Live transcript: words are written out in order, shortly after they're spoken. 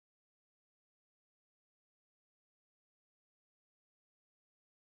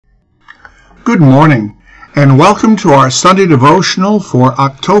Good morning, and welcome to our Sunday Devotional for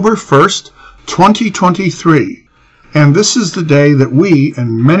October 1st, 2023. And this is the day that we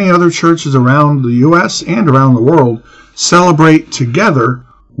and many other churches around the U.S. and around the world celebrate together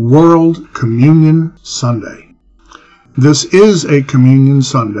World Communion Sunday. This is a Communion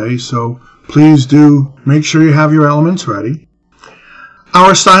Sunday, so please do make sure you have your elements ready.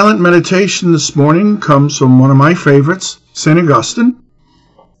 Our silent meditation this morning comes from one of my favorites, St. Augustine.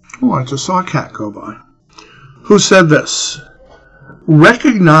 Oh, I just saw a cat go by. Who said this: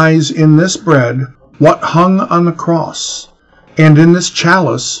 "Recognize in this bread what hung on the cross, and in this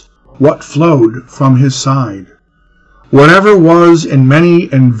chalice what flowed from his side. Whatever was in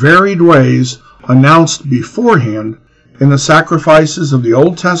many and varied ways announced beforehand in the sacrifices of the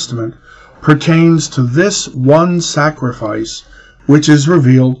Old Testament pertains to this one sacrifice which is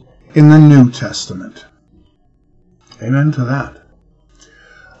revealed in the New Testament." Amen to that.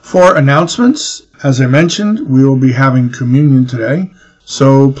 For announcements, as I mentioned, we will be having communion today,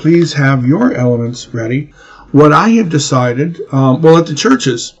 so please have your elements ready. What I have decided, at the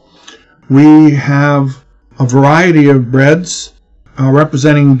churches, we have a variety of breads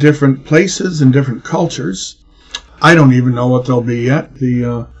representing different places and different cultures. I don't even know what they'll be yet.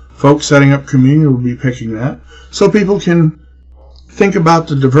 The folks setting up communion will be picking that, so people can think about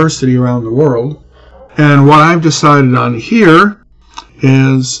the diversity around the world. And what I've decided on here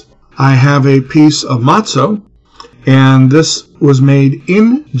is I have a piece of matzo, and this was made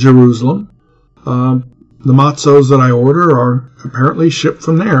in Jerusalem. The matzos that I order are apparently shipped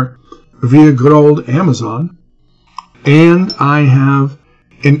from there via good old Amazon. And I have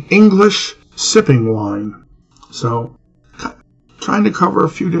an English sipping wine. So, trying to cover a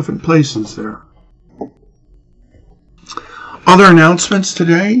few different places there. Other announcements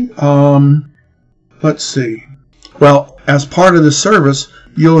today? Let's see. Well, as part of the service,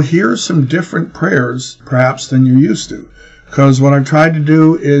 you'll hear some different prayers, perhaps, than you're used to. Because what I've tried to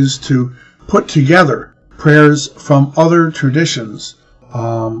do is to put together prayers from other traditions.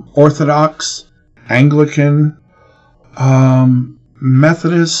 Orthodox, Anglican,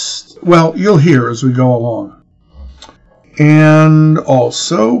 Methodist. Well, you'll hear as we go along. And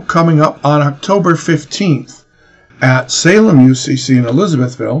also, coming up on October 15th at Salem UCC in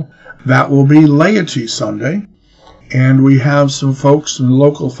Elizabethville, that will be Laity Sunday. And we have some folks from the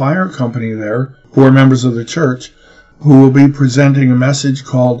local fire company there who are members of the church who will be presenting a message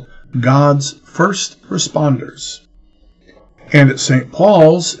called God's First Responders. And at St.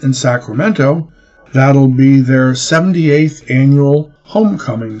 Paul's in Sacramento, that'll be their 78th annual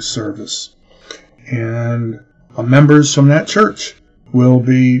homecoming service. And members from that church will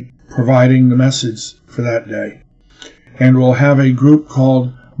be providing the message for that day. And we'll have a group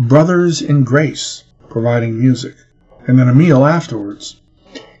called Brothers in Grace providing music, and then a meal afterwards.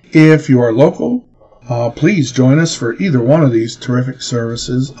 If you are local, please join us for either one of these terrific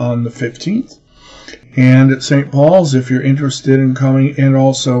services on the 15th. And at St. Paul's, if you're interested in coming and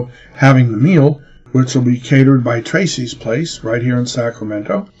also having the meal, which will be catered by Tracy's Place right here in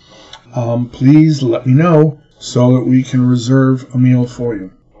Sacramento, please let me know so that we can reserve a meal for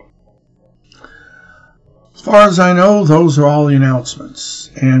you. As far as I know, those are all the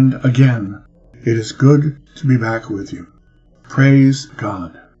announcements. And again, it is good to be back with you. Praise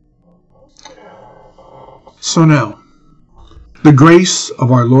God. So now, the grace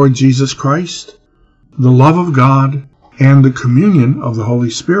of our Lord Jesus Christ, the love of God, and the communion of the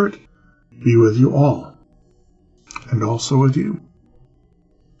Holy Spirit be with you all, and also with you.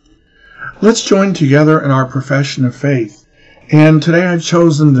 Let's join together in our profession of faith. And today I've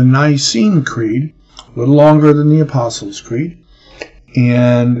chosen the Nicene Creed, a little longer than the Apostles' Creed.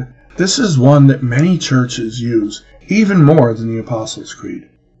 And this is one that many churches use, even more than the Apostles' Creed.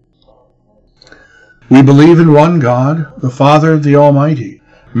 We believe in one God, the Father, the Almighty,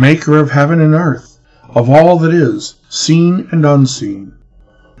 maker of heaven and earth, of all that is, seen and unseen.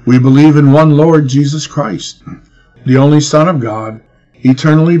 We believe in one Lord Jesus Christ, the only Son of God,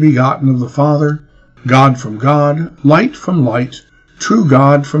 eternally begotten of the Father, God from God, light from light, true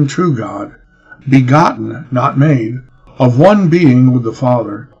God from true God, begotten, not made, of one being with the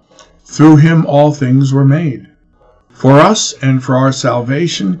Father. Through him all things were made. For us and for our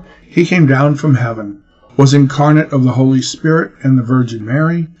salvation he came down from heaven, was incarnate of the Holy Spirit and the Virgin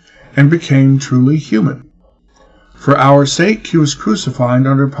Mary, and became truly human. For our sake he was crucified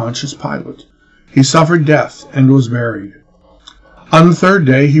under Pontius Pilate. He suffered death and was buried. On the third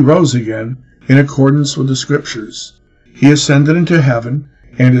day he rose again, in accordance with the Scriptures. He ascended into heaven,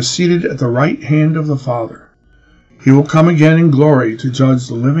 and is seated at the right hand of the Father. He will come again in glory to judge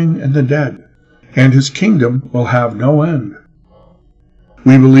the living and the dead, and his kingdom will have no end.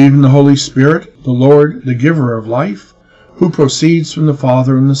 We believe in the Holy Spirit, the Lord, the giver of life, who proceeds from the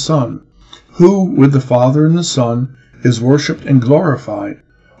Father and the Son, who, with the Father and the Son, is worshipped and glorified,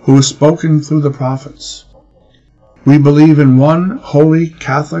 who is spoken through the prophets. We believe in one holy,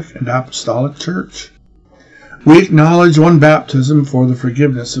 Catholic, and Apostolic Church. We acknowledge one baptism for the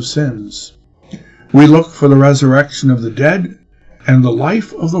forgiveness of sins. We look for the resurrection of the dead and the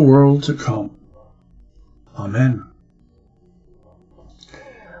life of the world to come. Amen.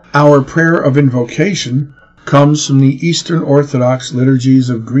 Our prayer of invocation comes from the Eastern Orthodox liturgies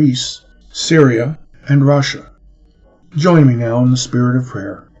of Greece, Syria, and Russia. Join me now in the spirit of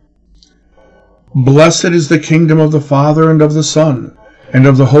prayer. Blessed is the kingdom of the Father and of the Son and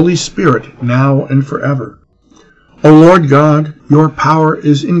of the Holy Spirit, now and forever. O Lord God, your power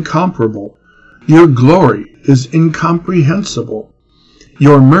is incomparable. Your glory is incomprehensible.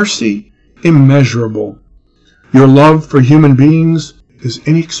 Your mercy immeasurable. Your love for human beings is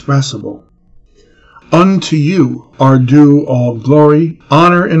inexpressible. Unto you are due all glory,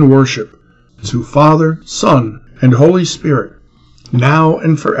 honor, and worship, to Father, Son, and Holy Spirit, now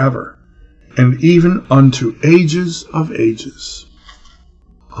and forever, and even unto ages of ages.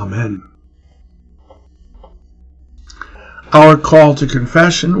 Amen. Our call to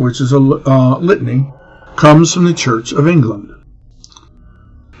confession, which is a litany, comes from the Church of England.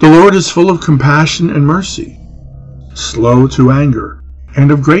 The Lord is full of compassion and mercy, slow to anger,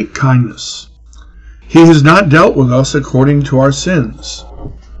 and of great kindness. He has not dealt with us according to our sins,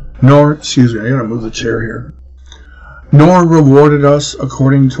 I gotta move the chair here, nor rewarded us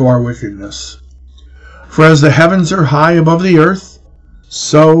according to our wickedness. For as the heavens are high above the earth,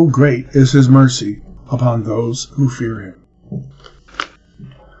 so great is his mercy upon those who fear him.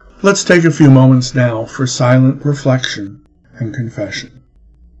 Let's take a few moments now for silent reflection and confession.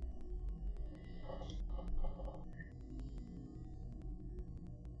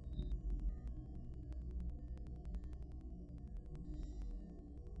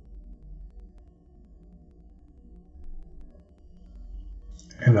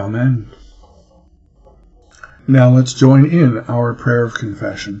 And amen. Now let's join in our prayer of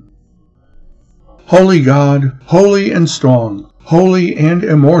confession. Holy God, holy and strong, holy and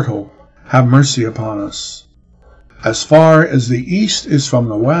immortal, have mercy upon us. As far as the east is from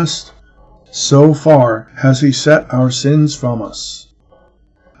the west, so far has he set our sins from us.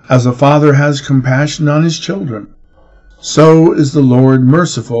 As a father has compassion on his children, so is the Lord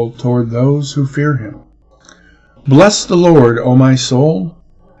merciful toward those who fear him. Bless the Lord, O my soul,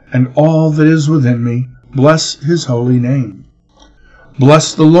 and all that is within me, bless his holy name.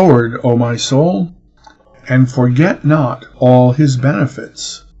 Bless the Lord, O my soul, and forget not all his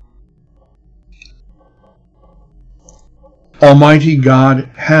benefits. Almighty God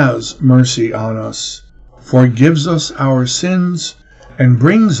has mercy on us, forgives us our sins, and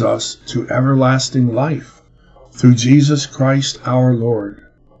brings us to everlasting life, through Jesus Christ our Lord.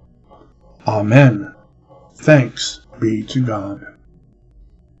 Amen. Thanks be to God.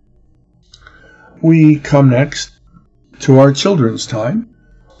 We come next to our children's time,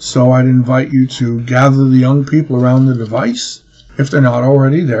 so I'd invite you to gather the young people around the device, if they're not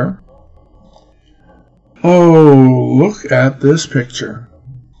already there. Oh, look at this picture.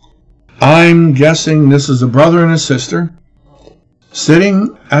 I'm guessing this is a brother and a sister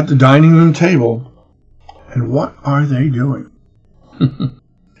sitting at the dining room table, and what are they doing?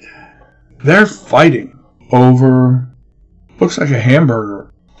 They're fighting over, looks like a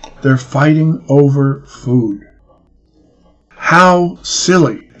hamburger. They're fighting over food. How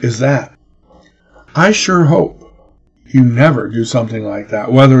silly is that? I sure hope you never do something like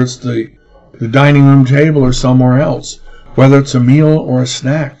that, whether it's the dining room table or somewhere else, whether it's a meal or a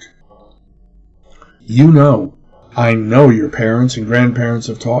snack. You know, I know your parents and grandparents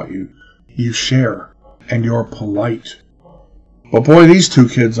have taught you. You share, and you're polite. But boy, these two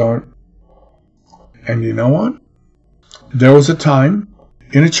kids aren't. And you know what? There was a time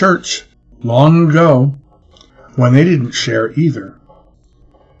in a church long ago when they didn't share either.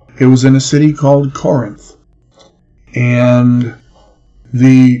 It was in a city called Corinth. And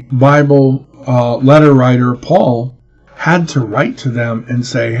the Bible letter writer, Paul, had to write to them and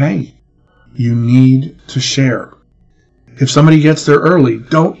say, hey, you need to share. If somebody gets there early,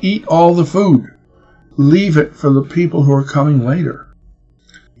 don't eat all the food. Leave it for the people who are coming later.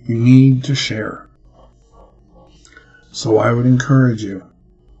 You need to share. So I would encourage you,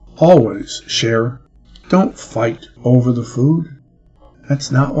 always share. Don't fight over the food.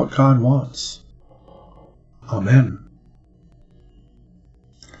 That's not what God wants. Amen.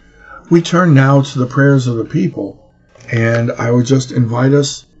 We turn now to the prayers of the people, and I would just invite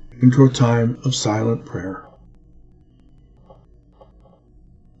us into a time of silent prayer.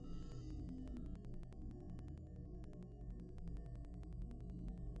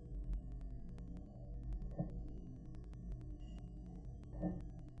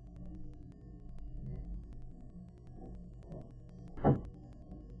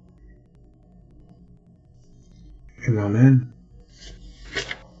 And amen.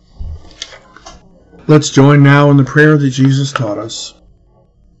 Let's join now in the prayer that Jesus taught us.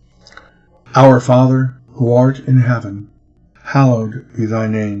 Our Father, who art in heaven, hallowed be thy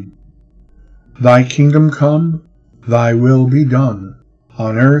name. Thy kingdom come, thy will be done,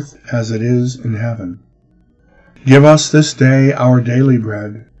 on earth as it is in heaven. Give us this day our daily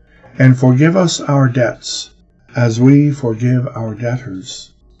bread, and forgive us our debts, as we forgive our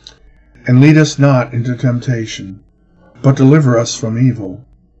debtors. And lead us not into temptation, but deliver us from evil.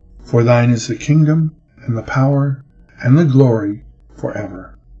 For thine is the kingdom, and the power, and the glory,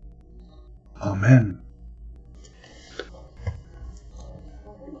 forever. Amen.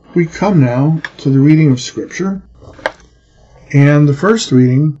 We come now to the reading of Scripture, and the first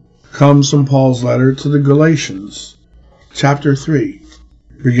reading comes from Paul's letter to the Galatians, chapter 3,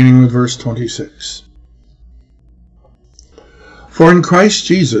 beginning with verse 26. For in Christ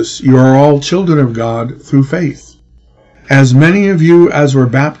Jesus you are all children of God through faith. As many of you as were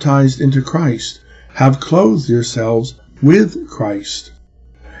baptized into Christ have clothed yourselves with Christ.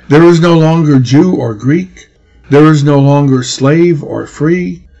 There is no longer Jew or Greek. There is no longer slave or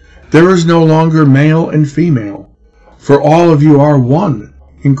free. There is no longer male and female. For all of you are one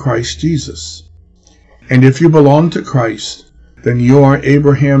in Christ Jesus. And if you belong to Christ, then you are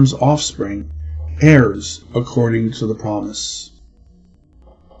Abraham's offspring, heirs according to the promise.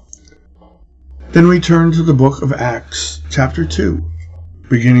 Then we turn to the book of Acts, chapter 2,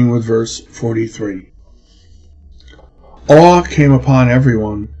 beginning with verse 43. Awe came upon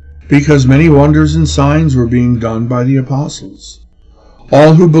everyone, because many wonders and signs were being done by the apostles.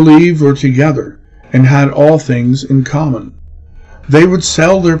 All who believed were together and had all things in common. They would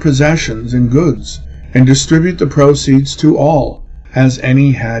sell their possessions and goods and distribute the proceeds to all, as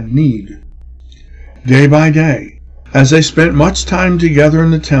any had need. Day by day, as they spent much time together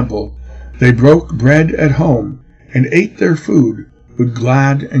in the temple, they broke bread at home and ate their food with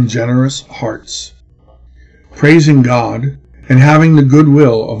glad and generous hearts, praising God and having the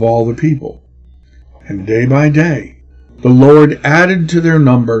goodwill of all the people. And day by day, the Lord added to their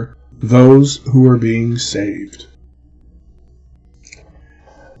number those who were being saved.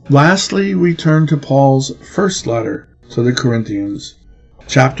 Lastly, we turn to Paul's first letter to the Corinthians,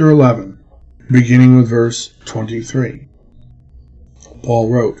 chapter 11, beginning with verse 23. Paul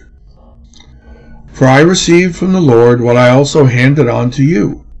wrote, For I received from the Lord what I also handed on to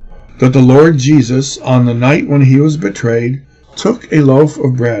you, that the Lord Jesus, on the night when he was betrayed, took a loaf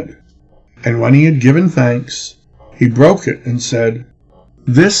of bread, and when he had given thanks, he broke it and said,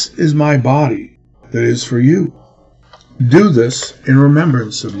 This is my body that is for you. Do this in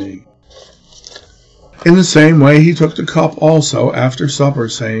remembrance of me. In the same way he took the cup also after supper,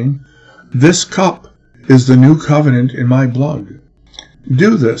 saying, This cup is the new covenant in my blood.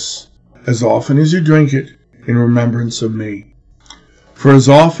 Do this as often as you drink it in remembrance of me. For as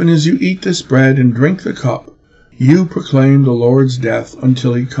often as you eat this bread and drink the cup, you proclaim the Lord's death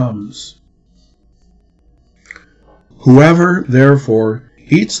until he comes. Whoever, therefore,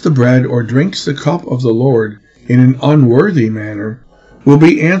 eats the bread or drinks the cup of the Lord in an unworthy manner will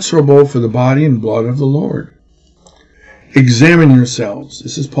be answerable for the body and blood of the Lord. Examine yourselves.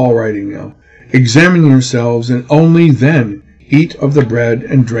 This is Paul writing now. Examine yourselves, and only then eat of the bread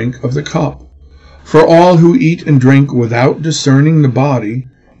and drink of the cup. For all who eat and drink without discerning the body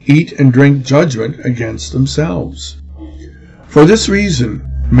eat and drink judgment against themselves. For this reason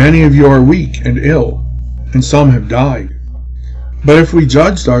many of you are weak and ill, and some have died. But if we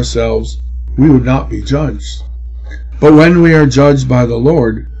judged ourselves, we would not be judged. But when we are judged by the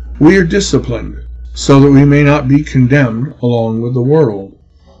Lord, we are disciplined, so that we may not be condemned along with the world.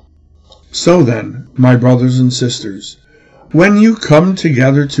 So then, my brothers and sisters, when you come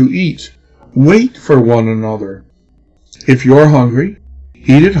together to eat, wait for one another. If you are hungry,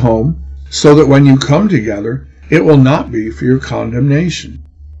 eat at home, so that when you come together, it will not be for your condemnation.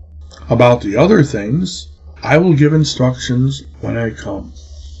 About the other things, I will give instructions when I come.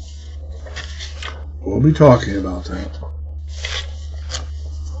 We'll be talking about that.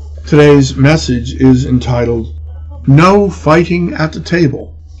 Today's message is entitled, No Fighting at the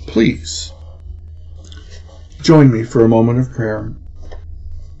Table, Please. Join me for a moment of prayer.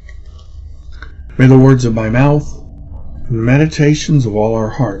 May the words of my mouth and the meditations of all our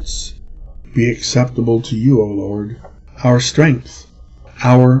hearts be acceptable to you, O Lord, our strength,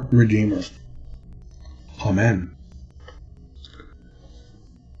 our Redeemer. Amen.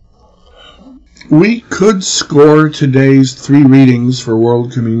 We could score today's 3 readings for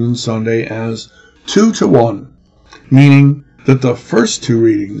World Communion Sunday as 2-1, meaning that the first two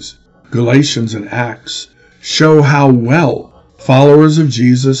readings, Galatians and Acts, show how well followers of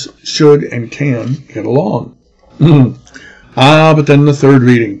Jesus should and can get along. But then the third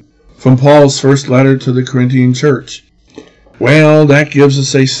reading, from Paul's first letter to the Corinthian church. Well, that gives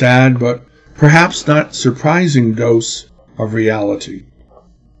us a sad but perhaps not surprising dose of reality.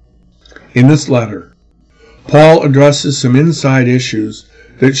 In this letter, Paul addresses some inside issues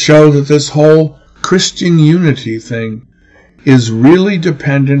that show that this whole Christian unity thing is really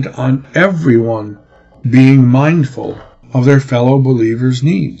dependent on everyone being mindful of their fellow believers'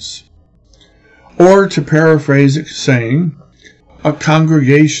 needs. Or to paraphrase it, saying, a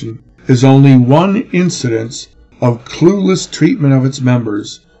congregation is only one incidence of clueless treatment of its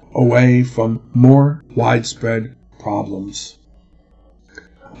members away from more widespread problems.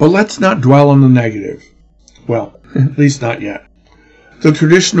 But let's not dwell on the negative. Well, at least not yet. The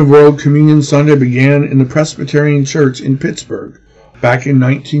tradition of World Communion Sunday began in the Presbyterian Church in Pittsburgh back in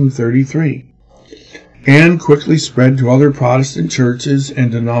 1933 and quickly spread to other Protestant churches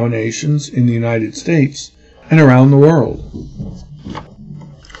and denominations in the United States and around the world.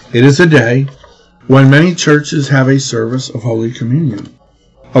 It is a day when many churches have a service of Holy Communion.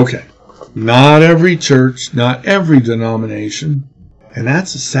 Okay, not every church, not every denomination, and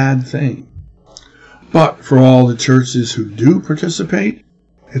that's a sad thing. But for all the churches who do participate,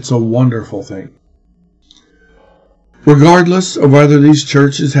 it's a wonderful thing. Regardless of whether these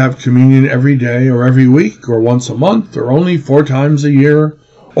churches have communion every day or every week or once a month or only 4 times a year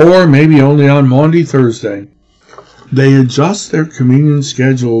or maybe only on Maundy Thursday, they adjust their communion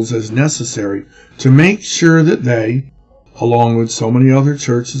schedules as necessary to make sure that they, along with so many other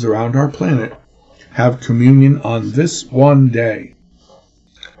churches around our planet, have communion on this one day.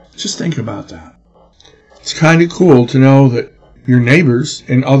 Just think about that. It's kind of cool to know that your neighbors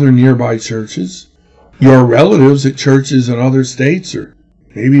in other nearby churches, your relatives at churches in other states or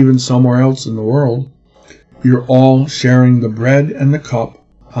maybe even somewhere else in the world, you're all sharing the bread and the cup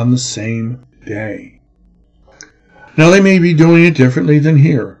on the same day. Now they may be doing it differently than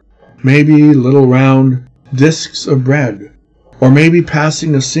here. Maybe little round discs of bread, or maybe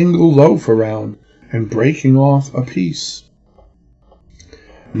passing a single loaf around and breaking off a piece.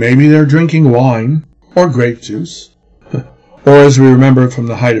 Maybe they're drinking wine or grape juice, or as we remember from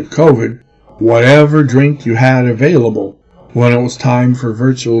the height of COVID, whatever drink you had available when it was time for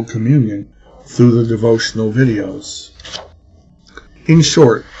virtual communion through the devotional videos. In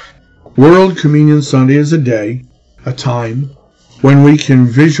short, World Communion Sunday is a day, a time, when we can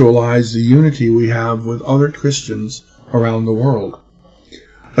visualize the unity we have with other Christians around the world.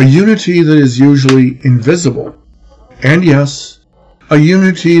 A unity that is usually invisible, and yes, a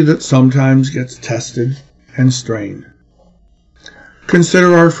unity that sometimes gets tested and strained.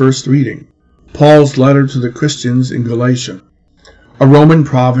 Consider our first reading, Paul's letter to the Christians in Galatia, a Roman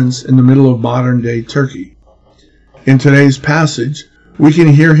province in the middle of modern-day Turkey. In today's passage, we can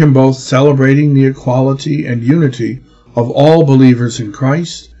hear him both celebrating the equality and unity of all believers in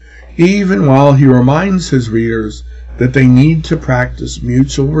Christ, even while he reminds his readers that they need to practice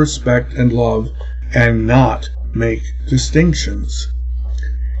mutual respect and love and not make distinctions.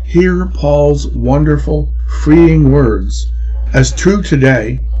 Hear Paul's wonderful, freeing words, as true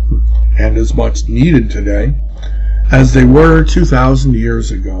today, and as much needed today, as they were 2,000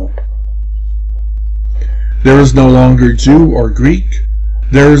 years ago. There is no longer Jew or Greek.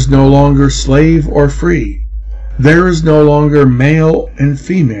 There is no longer slave or free. There is no longer male and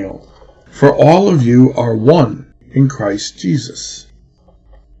female, for all of you are one in Christ Jesus.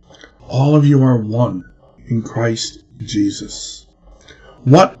 All of you are one in Christ Jesus.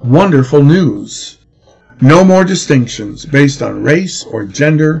 What wonderful news! No more distinctions based on race or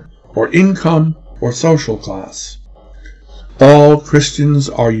gender or income or social class. All Christians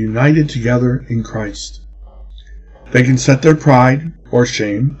are united together in Christ. They can set their pride or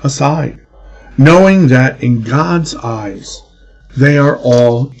shame aside, knowing that in God's eyes they are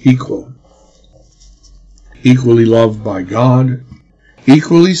all equal. Equally loved by God,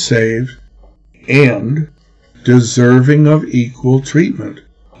 equally saved, and deserving of equal treatment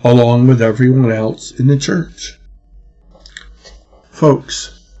along with everyone else in the church.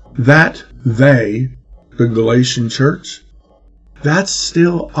 Folks, that they, the Galatian church, that's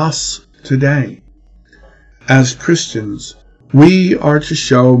still us today. As Christians, we are to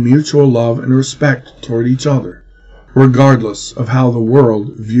show mutual love and respect toward each other, regardless of how the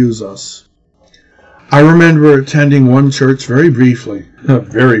world views us. I remember attending one church very briefly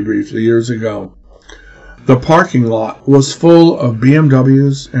years ago. The parking lot was full of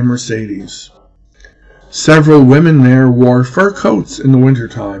BMWs and Mercedes. Several women there wore fur coats in the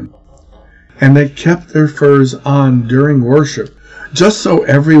wintertime, and they kept their furs on during worship, just so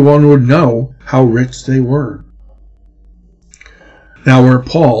everyone would know how rich they were. Now, where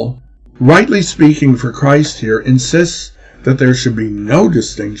Paul, rightly speaking for Christ here, insists that there should be no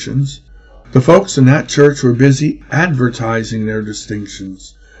distinctions, the folks in that church were busy advertising their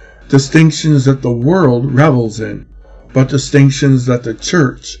distinctions. Distinctions that the world revels in, but distinctions that the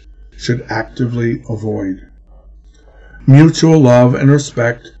church should actively avoid. Mutual love and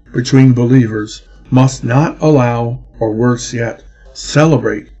respect between believers must not allow, or worse yet,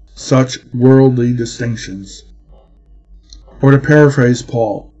 celebrate such worldly distinctions. Or to paraphrase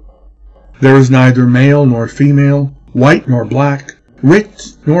Paul, there is neither male nor female, white nor black,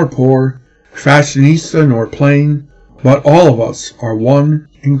 rich nor poor, fashionista nor plain, but all of us are one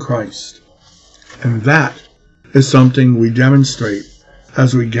in Christ. And that is something we demonstrate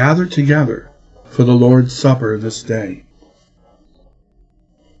as we gather together for the Lord's Supper this day.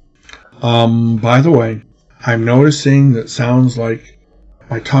 By the way, I'm noticing that sounds like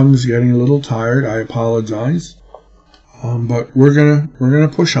my tongue's getting a little tired. I apologize. But we're gonna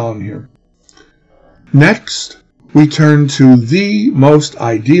push on here. Next, we turn to the most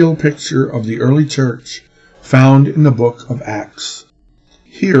ideal picture of the early church found in the book of Acts.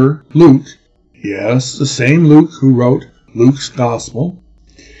 Here, Luke, yes, the same Luke who wrote Luke's Gospel,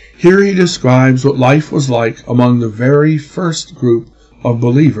 here he describes what life was like among the very first group of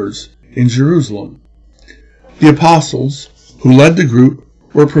believers in Jerusalem. The apostles, who led the group,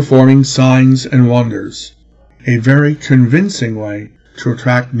 were performing signs and wonders, a very convincing way to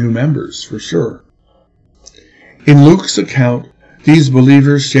attract new members, for sure. In Luke's account, these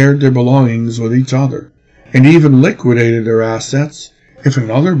believers shared their belongings with each other, and even liquidated their assets if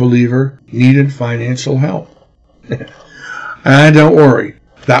another believer needed financial help. Don't worry,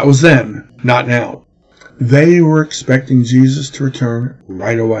 that was then, not now. They were expecting Jesus to return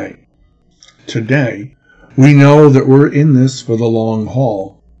right away. Today, we know that we're in this for the long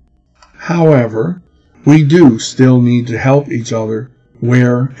haul. However, we do still need to help each other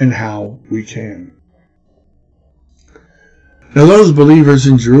where and how we can. Now, those believers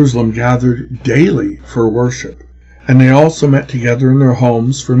in Jerusalem gathered daily for worship, and they also met together in their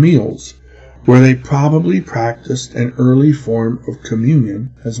homes for meals, where they probably practiced an early form of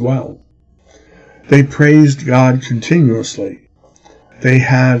communion as well. They praised God continuously. They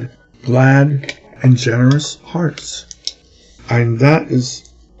had glad and generous hearts. And that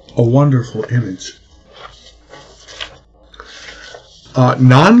is a wonderful image.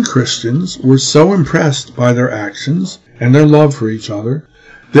 Non-Christians were so impressed by their actions and their love for each other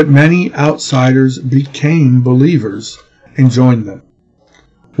that many outsiders became believers and joined them.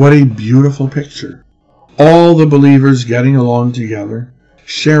 What a beautiful picture. All the believers getting along together,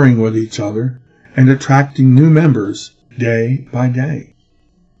 sharing with each other, and attracting new members day by day.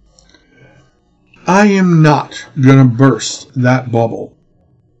 I am not going to burst that bubble.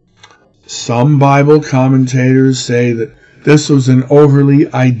 Some Bible commentators say that this was an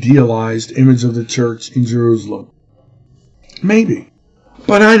overly idealized image of the church in Jerusalem. Maybe,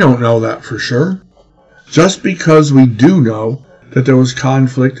 but I don't know that for sure. Just because we do know that there was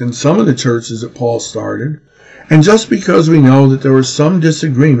conflict in some of the churches that Paul started, and just because we know that there were some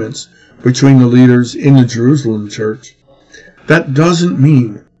disagreements between the leaders in the Jerusalem church, that doesn't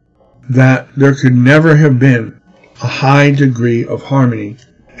mean that there could never have been a high degree of harmony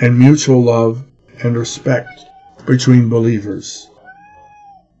and mutual love and respect between believers.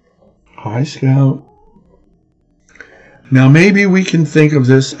 Hi, Scout. Now maybe we can think of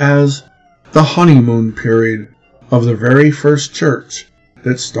this as the honeymoon period of the very first church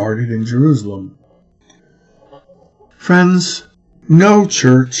that started in Jerusalem. Friends, no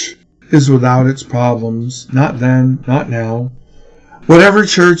church is without its problems, not then, not now. Whatever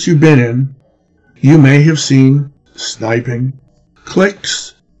church you've been in, you may have seen sniping,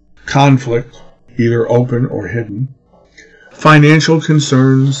 cliques, conflict, either open or hidden, financial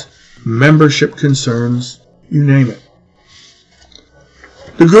concerns, membership concerns, you name it.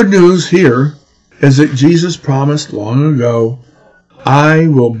 The good news here is that Jesus promised long ago, I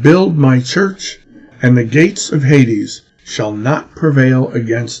will build my church, and the gates of Hades shall not prevail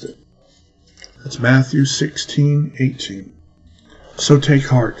against it. That's Matthew 16:18. So take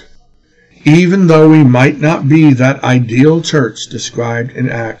heart. Even though we might not be that ideal church described in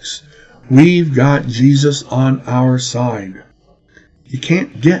Acts, we've got Jesus on our side. You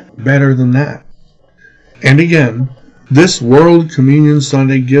can't get better than that. And again, this World Communion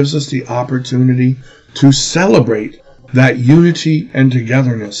Sunday gives us the opportunity to celebrate that unity and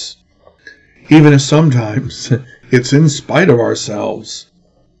togetherness, even if sometimes it's in spite of ourselves.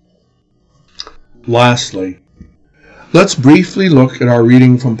 Lastly, Let's briefly look at our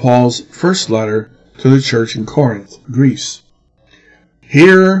reading from Paul's first letter to the church in Corinth, Greece.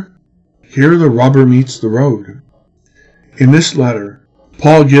 Here the rubber meets the road. In this letter,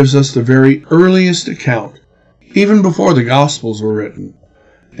 Paul gives us the very earliest account, even before the Gospels were written,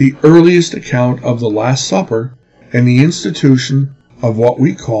 the earliest account of the Last Supper and the institution of what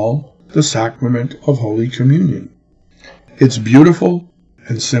we call the sacrament of Holy Communion. It's beautiful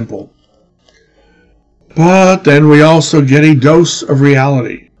and simple. But then we also get a dose of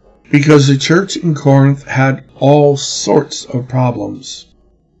reality, because the church in Corinth had all sorts of problems.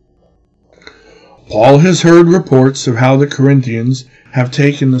 Paul has heard reports of how the Corinthians have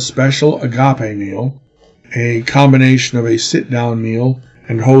taken the special agape meal, a combination of a sit-down meal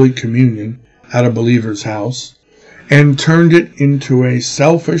and Holy Communion at a believer's house, and turned it into a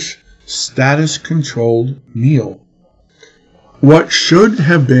selfish, status-controlled meal. What should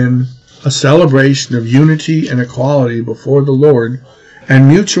have been a celebration of unity and equality before the Lord and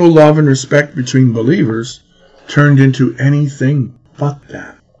mutual love and respect between believers turned into anything but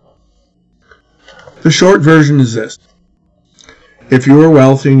that. The short version is this. If you were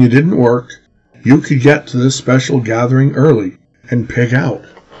wealthy and you didn't work, you could get to this special gathering early and pig out.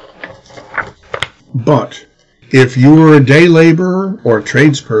 But if you were a day laborer or a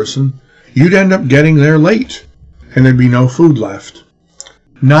tradesperson, you'd end up getting there late and there'd be no food left.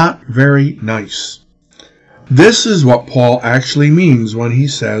 Not very nice. This is what Paul actually means when he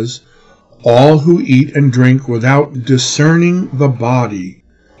says, all who eat and drink without discerning the body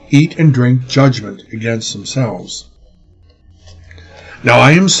eat and drink judgment against themselves. Now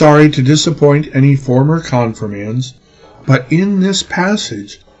I am sorry to disappoint any former confirmands, but in this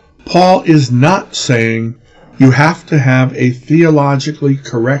passage, Paul is not saying you have to have a theologically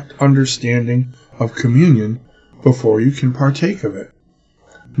correct understanding of communion before you can partake of it.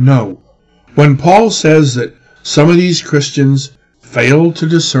 No. When Paul says that some of these Christians fail to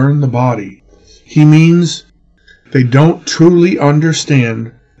discern the body, he means they don't truly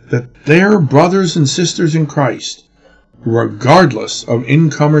understand that their brothers and sisters in Christ, regardless of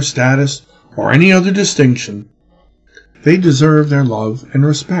income or status or any other distinction, they deserve their love and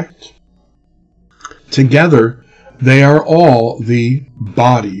respect. Together, they are all the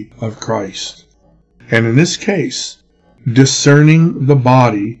body of Christ. And in this case, discerning the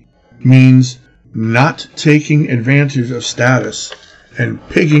body means not taking advantage of status and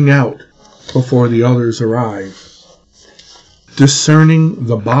pigging out before the others arrive. Discerning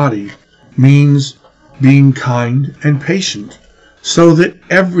the body means being kind and patient so that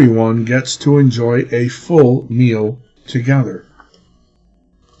everyone gets to enjoy a full meal together.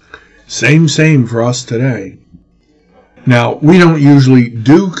 Same for us today. Now, we don't usually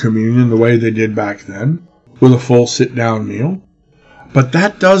do communion the way they did back then, with a full sit-down meal, but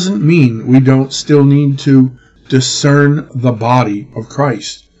that doesn't mean we don't still need to discern the body of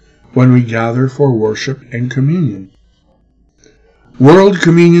Christ when we gather for worship and communion. World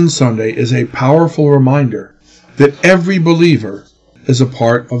Communion Sunday is a powerful reminder that every believer is a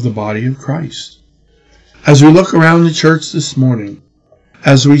part of the body of Christ. As we look around the church this morning,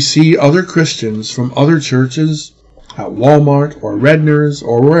 as we see other Christians from other churches, at Walmart or Redner's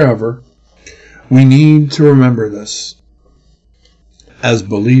or wherever, we need to remember this. As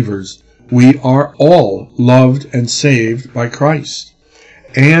believers, we are all loved and saved by Christ,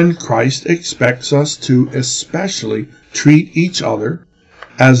 and Christ expects us to especially treat each other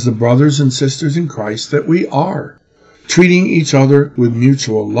as the brothers and sisters in Christ that we are, treating each other with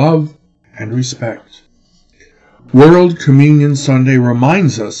mutual love and respect. World Communion Sunday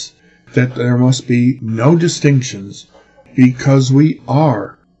reminds us that there must be no distinctions because we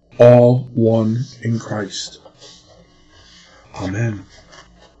are all one in Christ. Amen.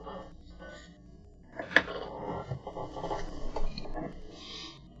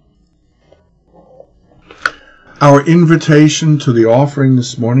 Our invitation to the offering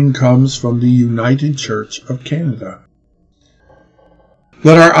this morning comes from the United Church of Canada.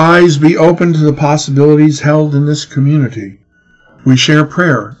 Let our eyes be open to the possibilities held in this community. We share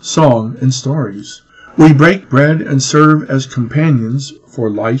prayer, song, and stories. We break bread and serve as companions for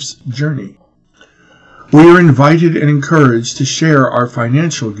life's journey. We are invited and encouraged to share our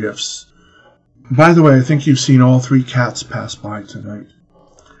financial gifts. By the way, I think you've seen all 3 cats pass by tonight.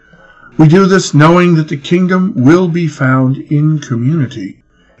 We do this knowing that the kingdom will be found in community,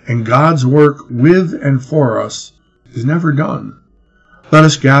 and God's work with and for us is never done. Let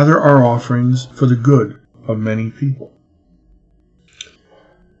us gather our offerings for the good of many people.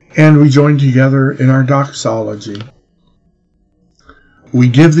 And we join together in our doxology. We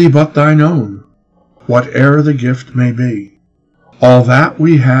give thee but thine own, whate'er the gift may be. All that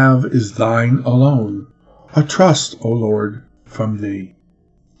we have is thine alone, a trust, O Lord, from Thee.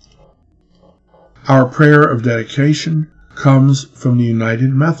 Our prayer of dedication comes from the United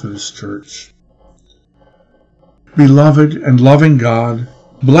Methodist Church. Beloved and loving God,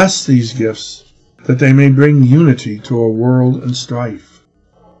 bless these gifts, that they may bring unity to a world in strife.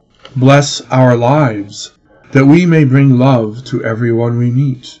 Bless our lives, that we may bring love to everyone we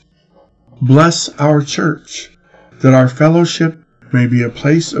meet. Bless our church, that our fellowship may be a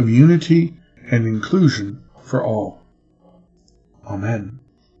place of unity and inclusion for all. Amen.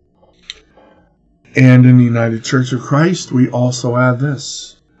 And in the United Church of Christ, we also add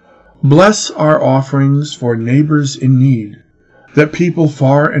this: bless our offerings for neighbors in need, that people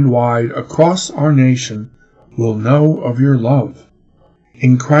far and wide across our nation will know of your love.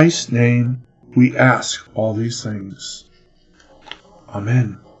 In Christ's name, we ask all these things.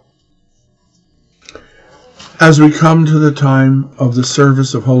 Amen. As we come to the time of the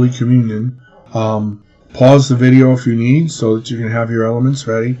service of Holy Communion, pause the video if you need so that you can have your elements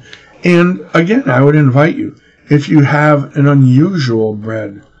ready. And again, I would invite you, if you have an unusual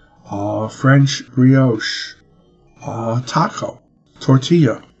bread, French brioche, taco,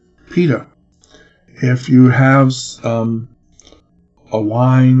 tortilla, pita, if you have a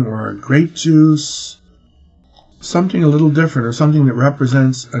wine or a grape juice, something a little different or something that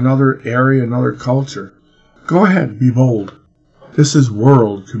represents another area, another culture, go ahead, be bold. This is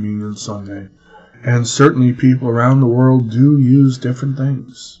World Communion Sunday, and certainly people around the world do use different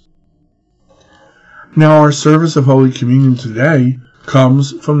things. Now, our service of Holy Communion today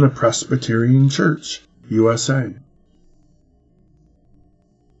comes from the Presbyterian Church, USA.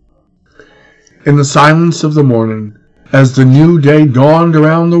 In the silence of the morning, as the new day dawned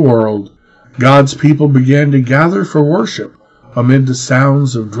around the world, God's people began to gather for worship amid the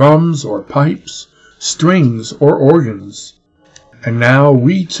sounds of drums or pipes, strings or organs. And now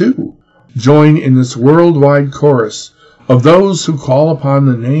we too join in this worldwide chorus of those who call upon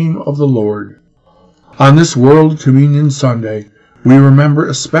the name of the Lord. On this World Communion Sunday, we remember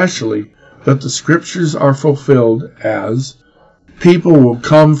especially that the Scriptures are fulfilled as people will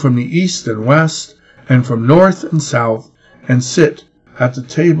come from the east and west and from north and south and sit at the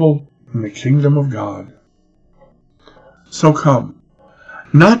table in the kingdom of God. So come,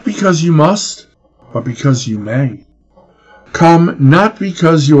 not because you must, but because you may. Come not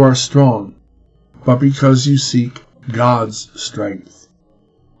because you are strong, but because you seek God's strength.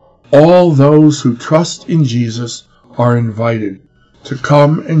 All those who trust in Jesus are invited to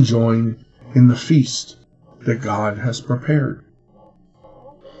come and join in the feast that God has prepared.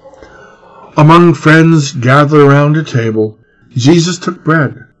 Among friends gathered around a table, Jesus took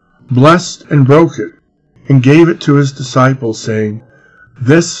bread, blessed and broke it, and gave it to his disciples, saying,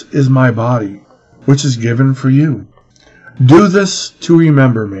 "This is my body, which is given for you. Do this to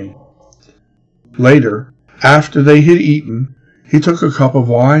remember me." Later, after they had eaten, he took a cup of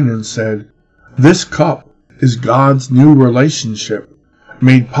wine and said, "This cup is God's new relationship,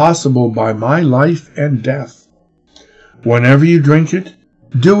 made possible by my life and death. Whenever you drink it,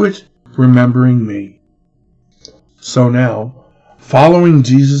 do it remembering me." So now, following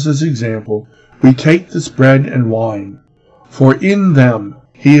Jesus' example, we take this bread and wine, for in them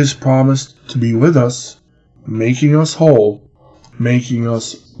he is promised to be with us, making us whole, making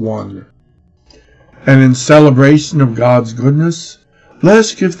us one. And in celebration of God's goodness, let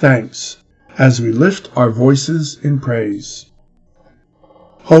us give thanks as we lift our voices in praise.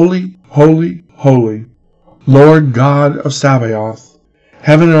 Holy, holy, holy, Lord God of Sabaoth,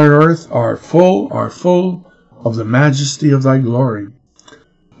 heaven and earth are full of the majesty of thy glory.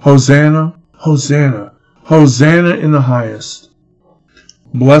 Hosanna, Hosanna, Hosanna in the highest.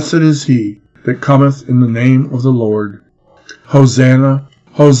 Blessed is he that cometh in the name of the Lord. Hosanna,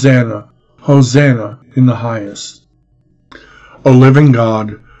 Hosanna, Hosanna in the highest. O living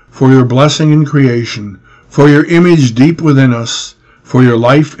God, for your blessing in creation, for your image deep within us, for your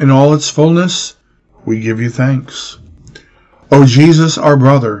life in all its fullness, we give you thanks. O Jesus, our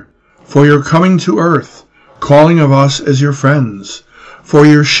brother, for your coming to earth, calling of us as your friends, for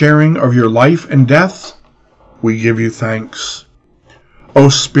your sharing of your life and death, we give you thanks. O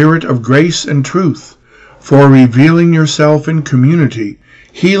Spirit of grace and truth, for revealing yourself in community,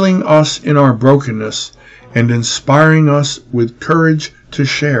 healing us in our brokenness, and inspiring us with courage to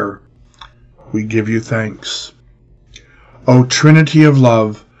share, we give you thanks. O Trinity of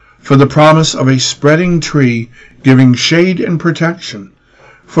love, for the promise of a spreading tree giving shade and protection,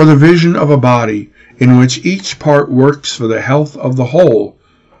 for the vision of a body in which each part works for the health of the whole,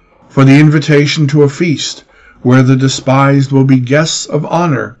 for the invitation to a feast where the despised will be guests of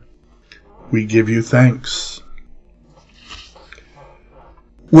honor, we give you thanks.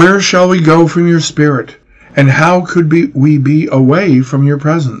 Where shall we go from your Spirit? And how could we be away from your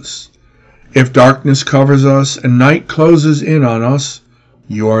presence? If darkness covers us and night closes in on us,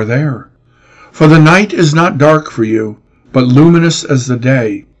 you are there. For the night is not dark for you, but luminous as the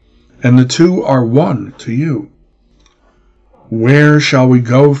day, and the two are one to you. Where shall we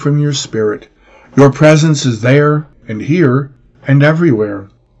go from your Spirit? Your presence is there and here and everywhere.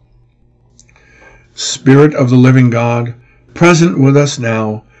 Spirit of the living God, present with us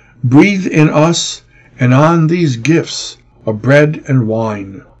now, breathe in us and on these gifts of bread and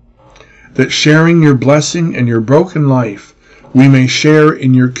wine, that sharing your blessing and your broken life, we may share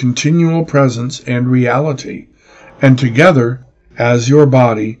in your continual presence and reality, and together, as your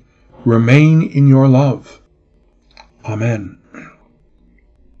body, remain in your love. Amen.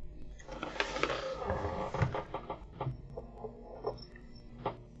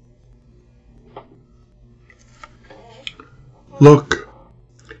 Look,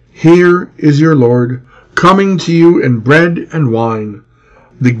 here is your Lord, coming to you in bread and wine,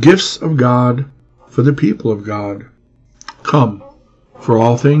 the gifts of God for the people of God. Come, for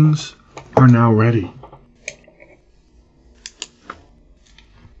all things are now ready.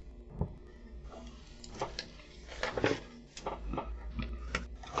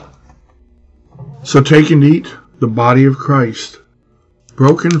 So take and eat the body of Christ,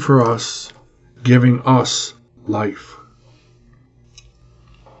 broken for us, giving us life.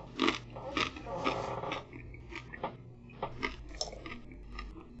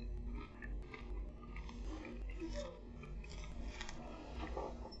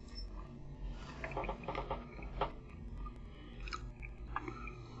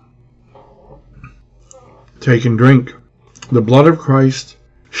 Take and drink the blood of Christ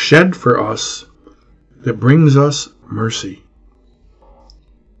shed for us that brings us mercy.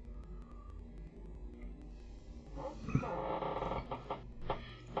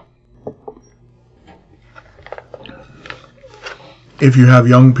 If you have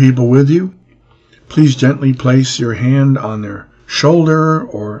young people with you, please gently place your hand on their shoulder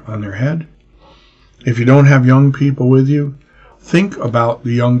or on their head. If you don't have young people with you, think about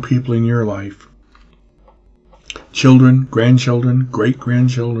the young people in your life. Children, grandchildren,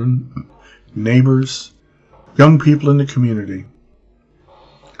 great-grandchildren, neighbors, young people in the community.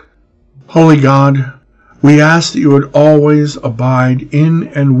 Holy God, we ask that you would always abide in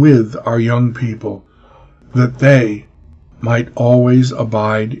and with our young people, that they might always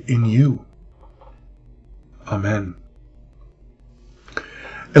abide in you. Amen.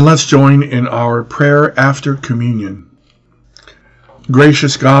 And let's join in our prayer after communion.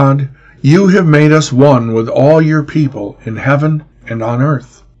 Gracious God, you have made us one with all your people in heaven and on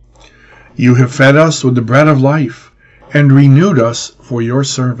earth. You have fed us with the bread of life and renewed us for your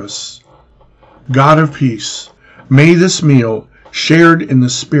service. God of peace, may this meal, shared in the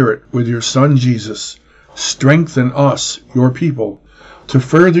Spirit with your Son Jesus, strengthen us, your people, to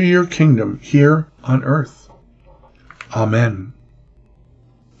further your kingdom here on earth. Amen.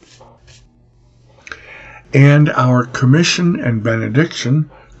 And our commission and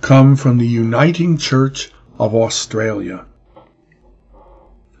benediction come from the Uniting Church of Australia.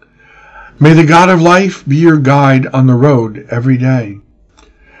 May the God of life be your guide on the road every day,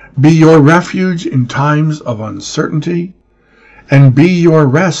 be your refuge in times of uncertainty, and be your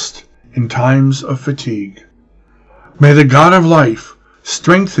rest in times of fatigue. May the God of life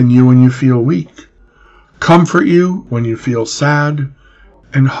strengthen you when you feel weak, comfort you when you feel sad,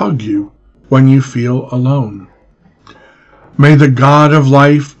 and hug you when you feel alone. May the God of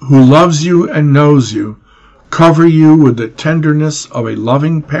life, who loves you and knows you, cover you with the tenderness of a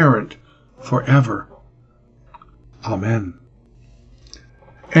loving parent forever. Amen.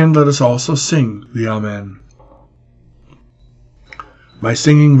 And let us also sing the Amen. My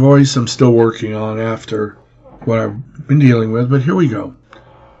singing voice I'm still working on after what I've been dealing with, but here we go.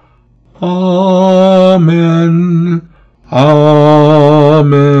 Amen. Amen.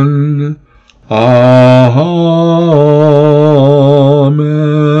 Amen.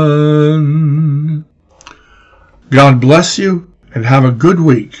 God bless you and have a good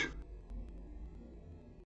week.